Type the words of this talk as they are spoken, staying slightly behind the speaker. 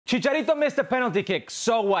Chicharito missed a penalty kick.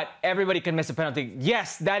 So what? Everybody can miss a penalty.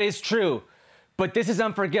 Yes, that is true. But this is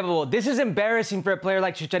unforgivable. This is embarrassing for a player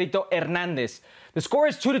like Chicharito Hernandez. The score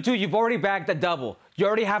is 2-2. You've already bagged a double. You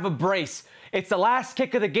already have a brace. It's the last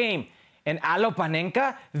kick of the game. And Alo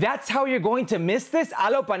Panenka, that's how you're going to miss this?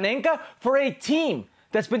 Alo Panenka for a team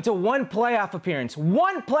that's been to one playoff appearance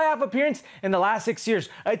in the last 6 years.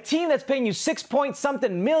 A team that's paying you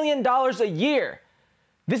 $6-point-something million a year.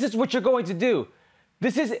 This is what you're going to do.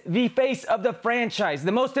 This is the face of the franchise,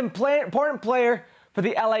 the most important player for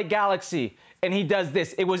the LA Galaxy. And he does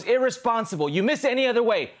this. It was irresponsible. You miss it any other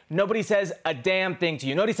way. Nobody says a damn thing to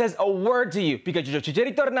you. Nobody says a word to you because you're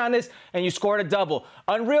Chicharito Hernandez and you scored a double.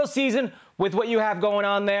 Unreal season with what you have going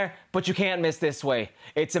on there, but you can't miss this way.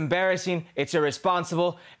 It's embarrassing, it's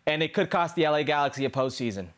irresponsible, and it could cost the LA Galaxy a postseason.